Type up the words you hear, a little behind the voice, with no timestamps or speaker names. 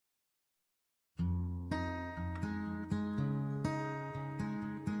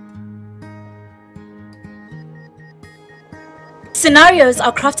Scenarios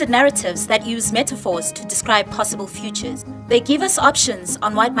are crafted narratives that use metaphors to describe possible futures. They give us options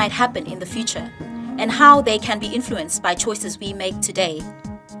on what might happen in the future and how they can be influenced by choices we make today.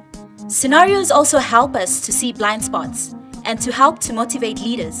 Scenarios also help us to see blind spots and to help to motivate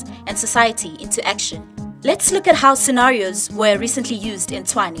leaders and society into action. Let's look at how scenarios were recently used in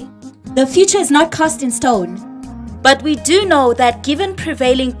Tshwane. The future is not cast in stone, but we do know that given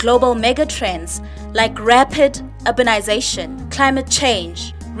prevailing global megatrends like rapid urbanization, climate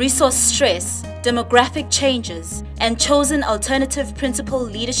change, resource stress, demographic changes, and chosen alternative principal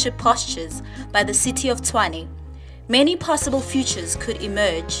leadership postures by the city of Tshwane, many possible futures could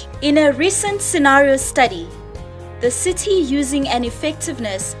emerge. In a recent scenario study, the city, using an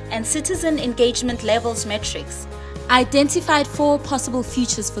effectiveness and citizen engagement levels metrics, identified 4 possible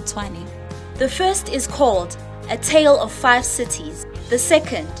futures for Tshwane. The first is called A Tale of 5 Cities. The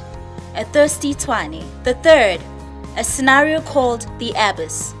second, A Thirsty Tshwane. The third, a scenario called The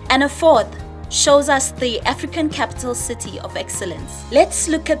Abyss. And a fourth shows us the African capital city of excellence. Let's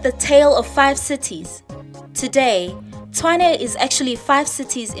look at the tale of 5 cities. Today, Tshwane is actually 5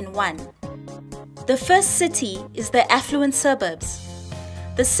 cities in one. The first city is the affluent suburbs.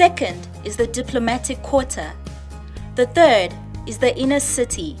 The second is the diplomatic quarter. The third is the inner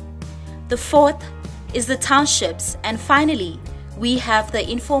city. The fourth is the townships. And finally, we have the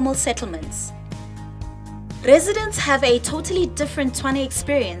informal settlements. Residents have a totally different Tshwane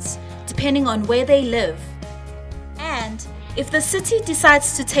experience depending on where they live. And if the city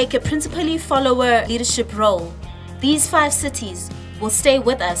decides to take a principally follower leadership role, these 5 cities will stay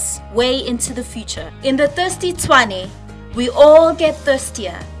with us way into the future. In the Thirsty Tshwane, we all get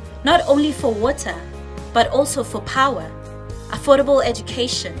thirstier, not only for water, but also for power, affordable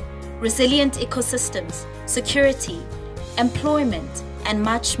education, resilient ecosystems, security, employment, and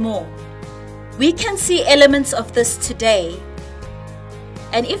much more. We can see elements of this today.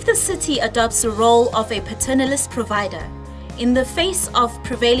 And if the city adopts the role of a paternalist provider in the face of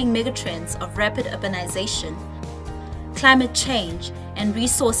prevailing megatrends of rapid urbanization, climate change, and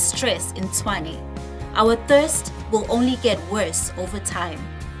resource stress in Tshwane, our thirst will only get worse over time.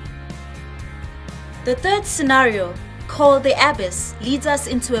 The third scenario, called The Abyss, leads us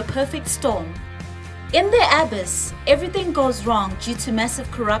into a perfect storm. In The Abyss, everything goes wrong due to massive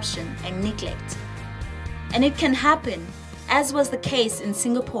corruption and neglect. And it can happen, as was the case in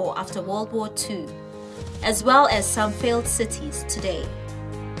Singapore after World War II, as well as some failed cities today.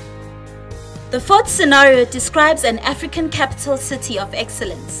 The fourth scenario describes an African capital city of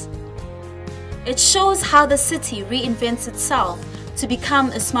excellence. It shows how the city reinvents itself to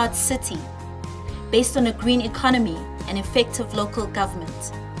become a smart city, based on a green economy and effective local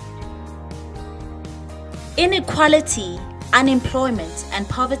government. Inequality, unemployment, and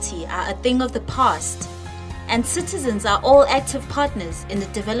poverty are a thing of the past, and citizens are all active partners in the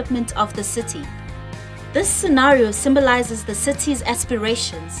development of the city. This scenario symbolizes the city's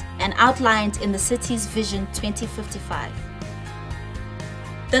aspirations and outlined in the city's Vision 2055.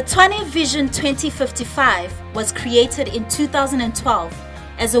 The Tshwane Vision 2055 was created in 2012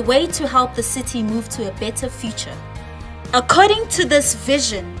 as a way to help the city move to a better future. According to this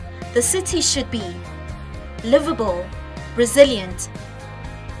vision, the city should be livable, resilient,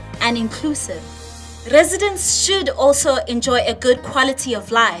 and inclusive. Residents should also enjoy a good quality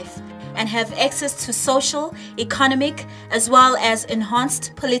of life and have access to social, economic, as well as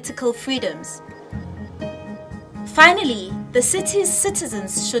enhanced political freedoms. Finally, the city's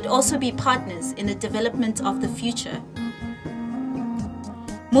citizens should also be partners in the development of the future.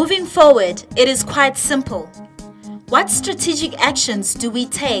 Moving forward, it is quite simple. What strategic actions do we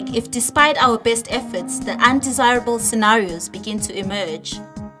take if, despite our best efforts, the undesirable scenarios begin to emerge?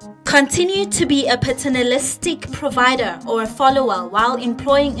 Continue to be a paternalistic provider or a follower while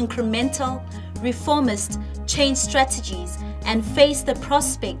employing incremental, reformist change strategies and face the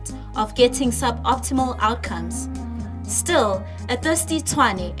prospect of getting suboptimal outcomes. Still, a thirsty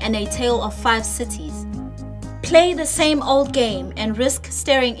Tshwane and a tale of 5 cities. Play the same old game and risk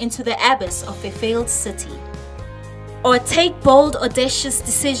staring into the abyss of a failed city. Or take bold, audacious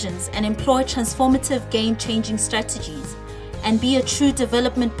decisions and employ transformative, game-changing strategies and be a true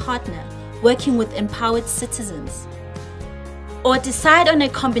development partner working with empowered citizens. Or decide on a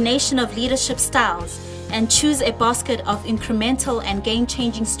combination of leadership styles and choose a basket of incremental and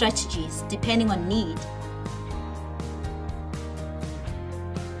game-changing strategies depending on need.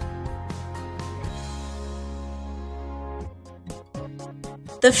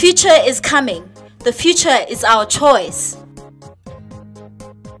 The future is coming. The future is our choice.